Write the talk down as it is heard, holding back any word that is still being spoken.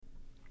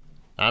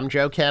I'm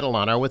Joe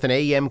Catalano with an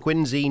AM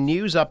Quincy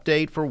news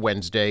update for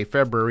Wednesday,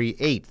 February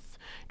 8th.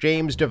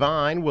 James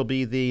Devine will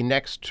be the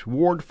next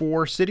Ward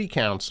 4 city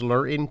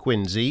councilor in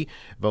Quincy.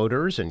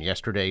 Voters in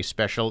yesterday's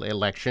special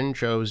election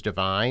chose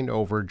Devine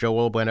over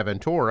Joel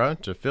Buenaventura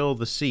to fill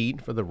the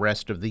seat for the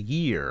rest of the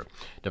year.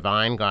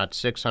 Devine got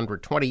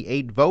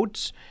 628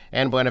 votes,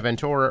 and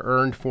Buenaventura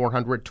earned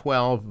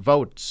 412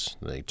 votes.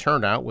 The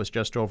turnout was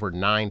just over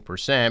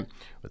 9%,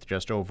 with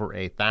just over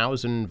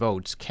 1,000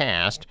 votes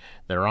cast.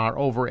 There are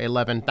over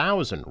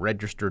 11,000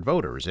 registered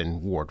voters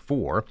in Ward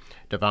 4.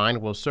 Devine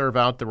will serve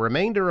out the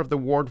remainder of the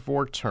Ward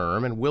 4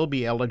 term and will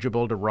be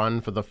eligible to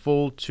run for the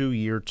full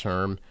two-year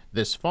term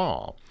this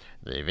fall.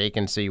 The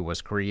vacancy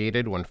was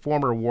created when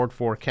former Ward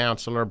 4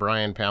 councilor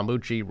Brian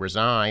Palmucci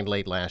resigned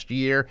late last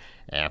year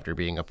after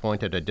being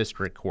appointed a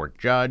district court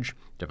judge.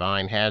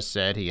 Devine has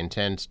said he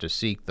intends to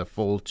seek the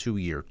full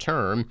two-year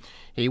term.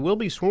 He will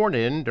be sworn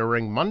in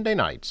during Monday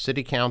night's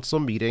city council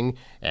meeting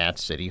at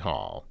City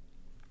Hall.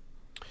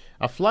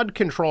 A flood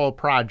control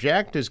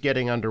project is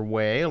getting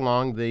underway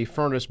along the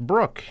Furnace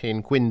Brook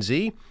in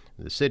Quincy.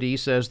 The city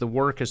says the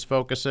work is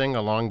focusing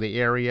along the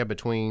area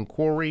between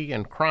Quarry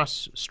and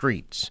Cross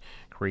Streets,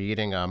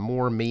 creating a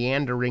more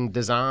meandering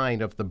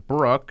design of the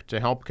brook to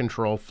help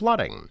control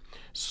flooding.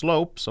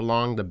 Slopes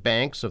along the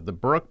banks of the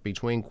brook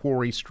between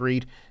Quarry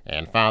Street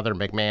and Father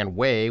McMahon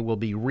Way will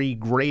be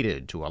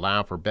regraded to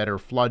allow for better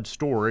flood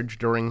storage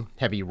during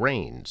heavy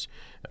rains.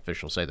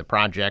 Officials say the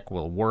project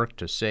will work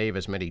to save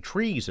as many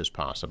trees as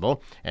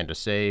possible and to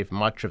save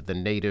much of the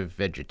native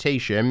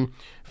vegetation.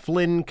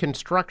 Flynn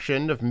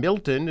Construction of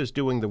Milton is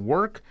doing the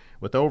work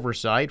with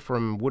oversight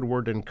from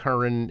Woodward and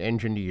Curran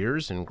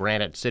engineers and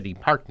Granite City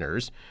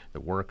partners. The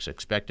work's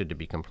expected to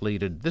be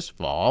completed this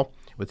fall,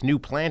 with new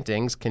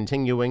plantings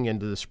continuing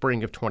into the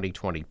spring of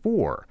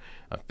 2024.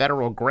 A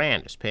federal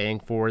grant is paying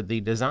for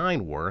the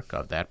design work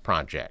of that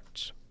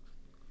project.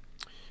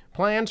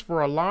 Plans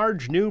for a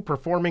large new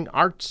performing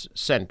arts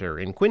center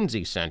in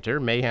Quincy Center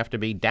may have to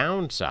be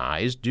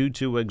downsized due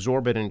to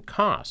exorbitant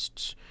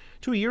costs.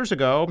 2 years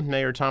ago,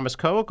 Mayor Thomas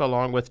Koch,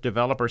 along with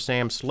developer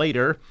Sam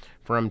Slater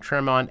from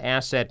Tremont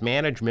Asset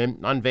Management,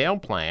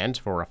 unveiled plans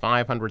for a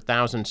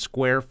 500,000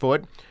 square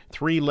foot,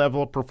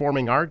 three-level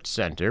performing arts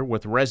center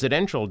with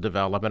residential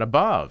development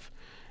above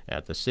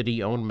at the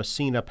city-owned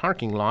Messina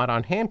parking lot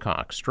on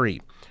Hancock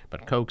Street.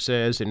 But Koch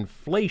says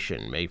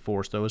inflation may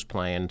force those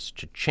plans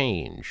to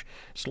change.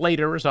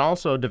 Slater is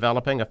also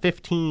developing a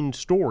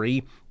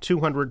 15-story,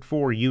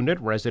 204-unit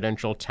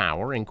residential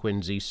tower in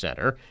Quincy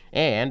Center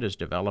and is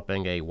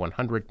developing a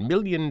 $100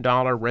 million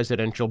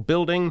residential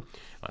building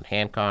on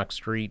Hancock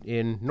Street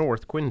in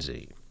North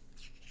Quincy.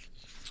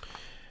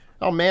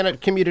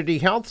 Mannett Community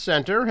Health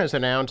Center has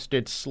announced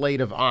its slate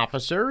of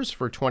officers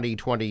for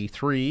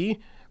 2023,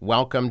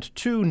 welcomed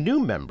 2 new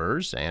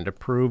members, and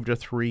approved a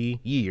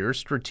 3-year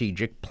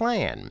strategic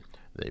plan.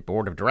 The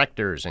board of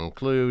directors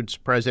includes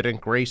President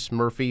Grace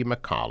Murphy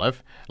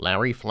McAuliffe,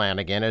 Larry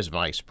Flanagan as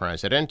vice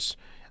presidents,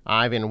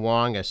 Ivan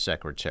Wong as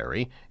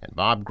secretary, and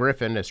Bob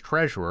Griffin as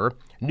treasurer.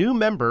 New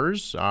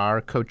members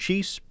are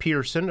Cochise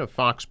Pearson of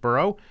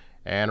Foxborough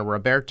and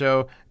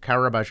Roberto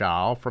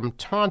Carabajal from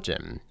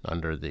Taunton.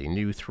 Under the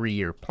new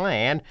 3-year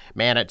plan,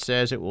 Mannett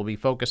says it will be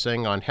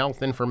focusing on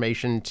health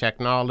information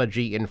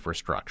technology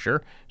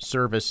infrastructure,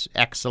 service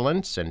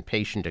excellence and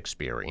patient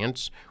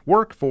experience,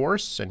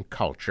 workforce and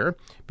culture,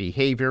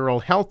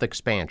 behavioral health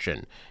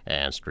expansion,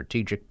 and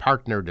strategic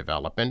partner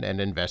development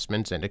and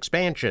investments and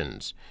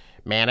expansions.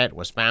 Mannett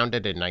was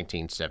founded in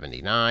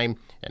 1979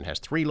 and has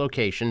 3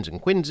 locations in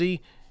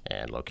Quincy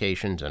and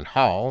locations in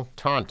Hull,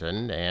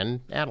 Taunton,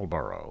 and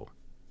Attleboro.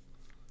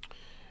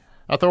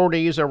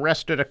 Authorities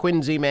arrested a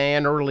Quincy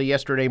man early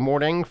yesterday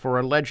morning for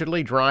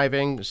allegedly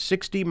driving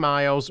 60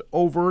 miles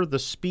over the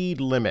speed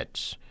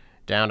limit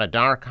down a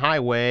dark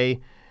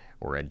highway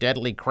where a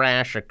deadly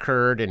crash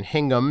occurred in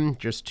Hingham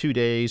just 2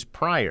 days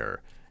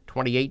prior.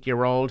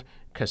 28-year-old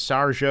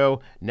Casarjo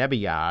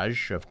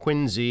Nebiaj of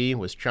Quincy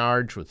was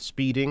charged with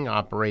speeding,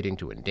 operating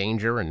to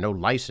endanger, and no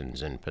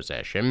license in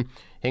possession.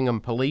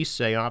 Hingham police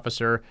say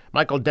Officer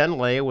Michael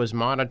Denley was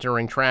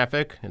monitoring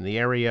traffic in the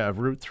area of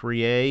Route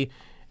 3A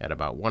at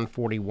about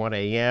 1:41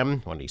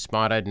 a.m. when he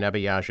spotted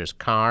Nebiaj's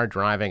car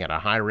driving at a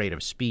high rate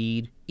of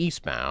speed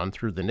eastbound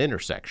through the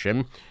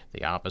intersection.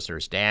 The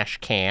officer's dash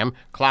cam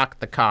clocked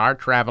the car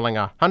traveling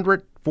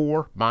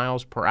 104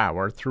 miles per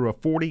hour through a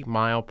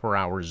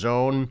 40-mile-per-hour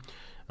zone.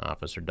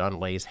 Officer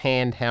Dunley's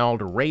handheld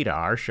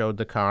radar showed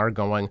the car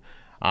going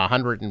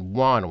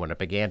 101 when it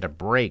began to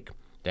brake.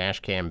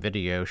 Dashcam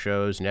video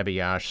shows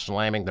Nebiaj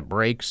slamming the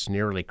brakes,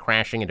 nearly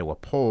crashing into a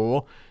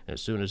pole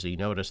as soon as he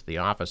noticed the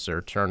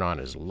officer turn on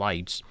his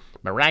lights.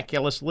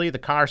 Miraculously, the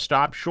car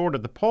stopped short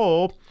of the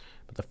pole,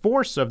 but the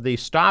force of the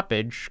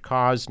stoppage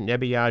caused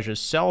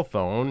Nebiaj's cell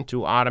phone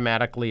to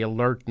automatically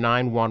alert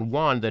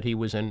 911 that he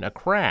was in a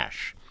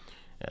crash.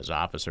 As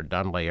Officer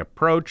Dunley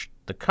approached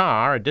the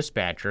car, a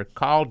dispatcher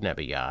called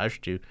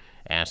Nebiaj to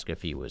ask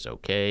if he was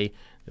okay.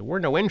 There were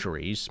no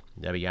injuries.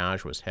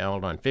 Nebiaj was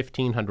held on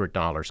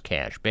 $1,500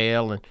 cash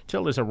bail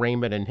until his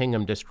arraignment in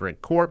Hingham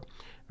District Court.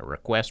 A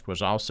request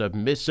was also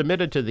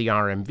submitted to the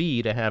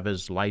RMV to have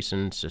his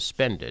license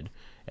suspended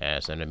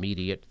as an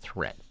immediate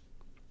threat.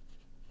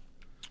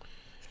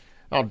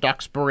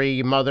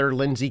 Duxbury mother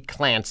Lindsay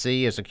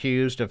Clancy is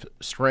accused of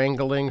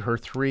strangling her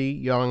 3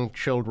 young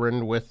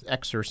children with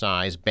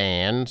exercise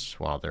bands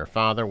while their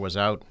father was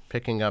out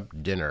picking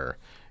up dinner.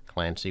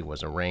 Clancy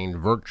was arraigned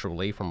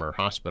virtually from her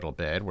hospital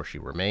bed, where she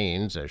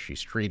remains as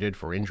she's treated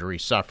for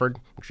injuries suffered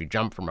when she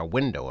jumped from a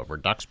window of her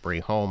Duxbury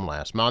home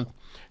last month.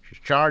 She's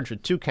charged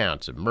with 2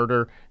 counts of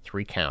murder,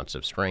 3 counts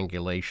of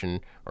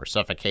strangulation or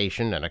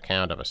suffocation, and a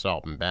count of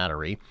assault and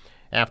battery.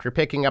 After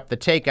picking up the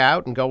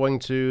takeout and going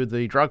to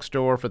the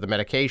drugstore for the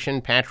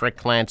medication, Patrick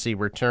Clancy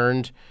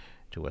returned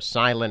to a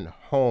silent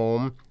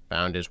home,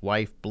 found his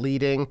wife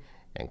bleeding,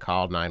 and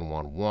called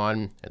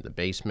 911. In the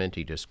basement,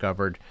 he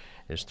discovered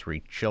his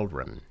 3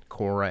 children.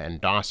 Cora and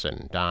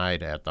Dawson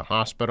died at the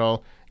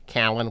hospital.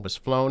 Callan was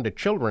flown to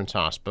Children's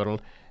Hospital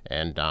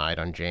and died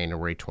on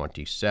January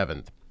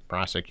 27th.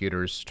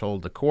 Prosecutors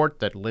told the court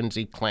that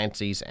Lindsay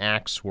Clancy's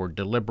acts were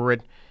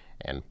deliberate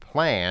and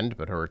planned,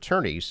 but her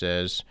attorney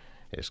says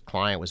his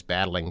client was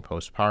battling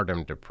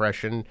postpartum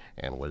depression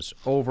and was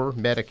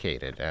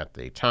over-medicated at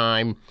the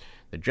time.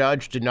 The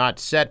judge did not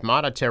set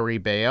monetary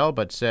bail,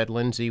 but said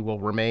Lindsay will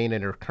remain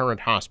in her current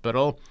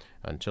hospital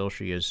until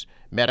she is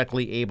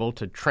medically able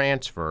to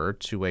transfer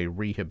to a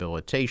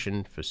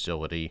rehabilitation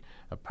facility.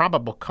 A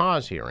probable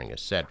cause hearing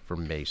is set for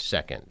May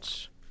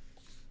 2nd.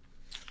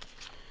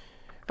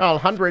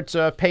 Hundreds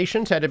of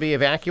patients had to be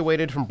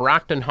evacuated from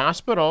Brockton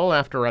Hospital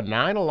after a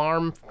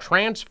 9-alarm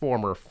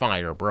transformer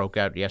fire broke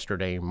out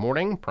yesterday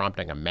morning,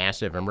 prompting a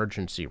massive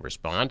emergency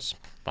response.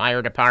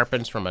 Fire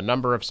departments from a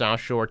number of South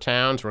Shore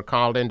towns were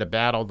called in to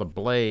battle the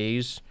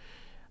blaze.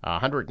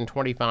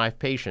 125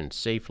 patients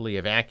safely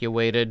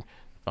evacuated.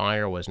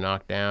 Fire was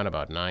knocked down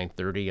about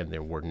 9:30, and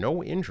there were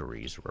no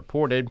injuries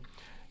reported.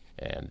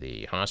 And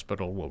the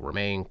hospital will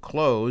remain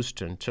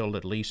closed until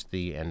at least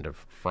the end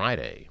of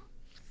Friday.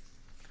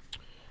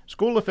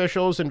 School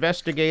officials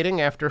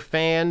investigating after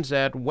fans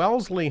at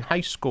Wellesley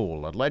High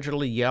School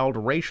allegedly yelled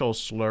racial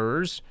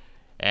slurs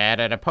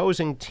at an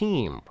opposing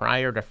team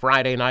prior to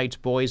Friday night's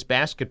boys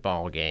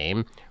basketball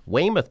game.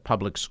 Weymouth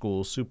Public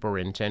School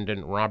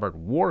Superintendent Robert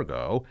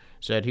Wargo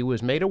said he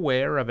was made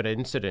aware of an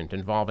incident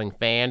involving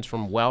fans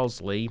from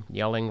Wellesley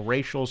yelling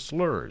racial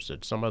slurs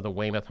at some of the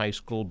Weymouth High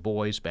School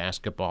boys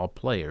basketball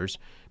players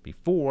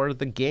before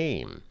the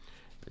game.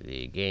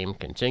 The game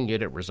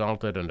continued. It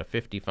resulted in a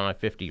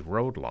 55-50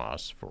 road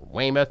loss for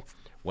Weymouth.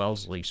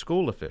 Wellesley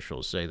school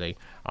officials say they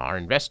are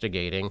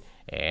investigating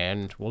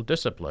and will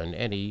discipline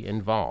any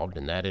involved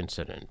in that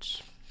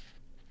incident.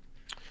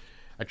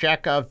 A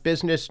check of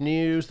business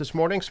news this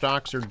morning.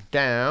 Stocks are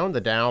down.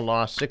 The Dow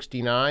lost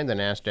 69. The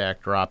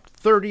Nasdaq dropped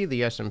 30.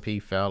 The S&P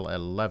fell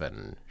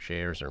 11.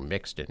 Shares are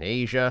mixed in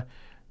Asia.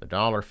 The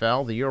dollar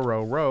fell. The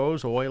euro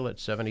rose. Oil at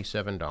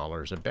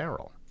 $77 a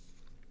barrel.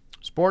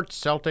 Sports,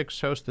 Celtics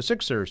host the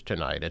Sixers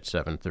tonight at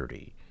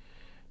 7:30.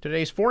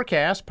 Today's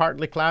forecast,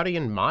 partly cloudy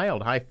and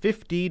mild, high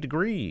 50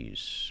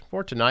 degrees.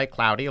 For tonight,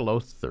 cloudy, a low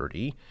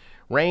 30.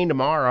 Rain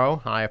tomorrow,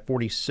 high of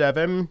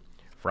 47.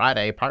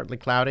 Friday, partly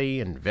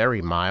cloudy and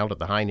very mild at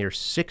the high near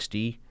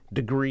 60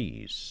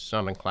 degrees.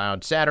 Sun and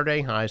cloud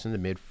Saturday, highs in the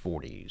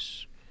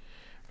mid-40s.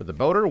 For the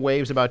boater,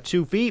 waves about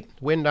 2 feet.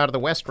 Wind out of the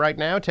west right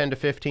now, 10 to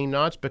 15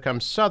 knots,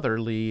 becomes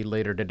southerly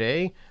later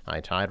today.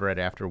 High tide right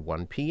after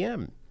 1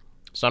 p.m.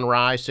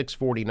 Sunrise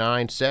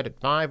 6:49, set at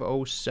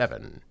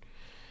 5:07.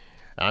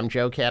 I'm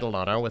Joe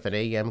Catalano with an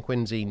AM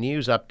Quincy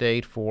news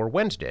update for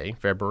Wednesday,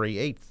 February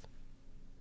 8th.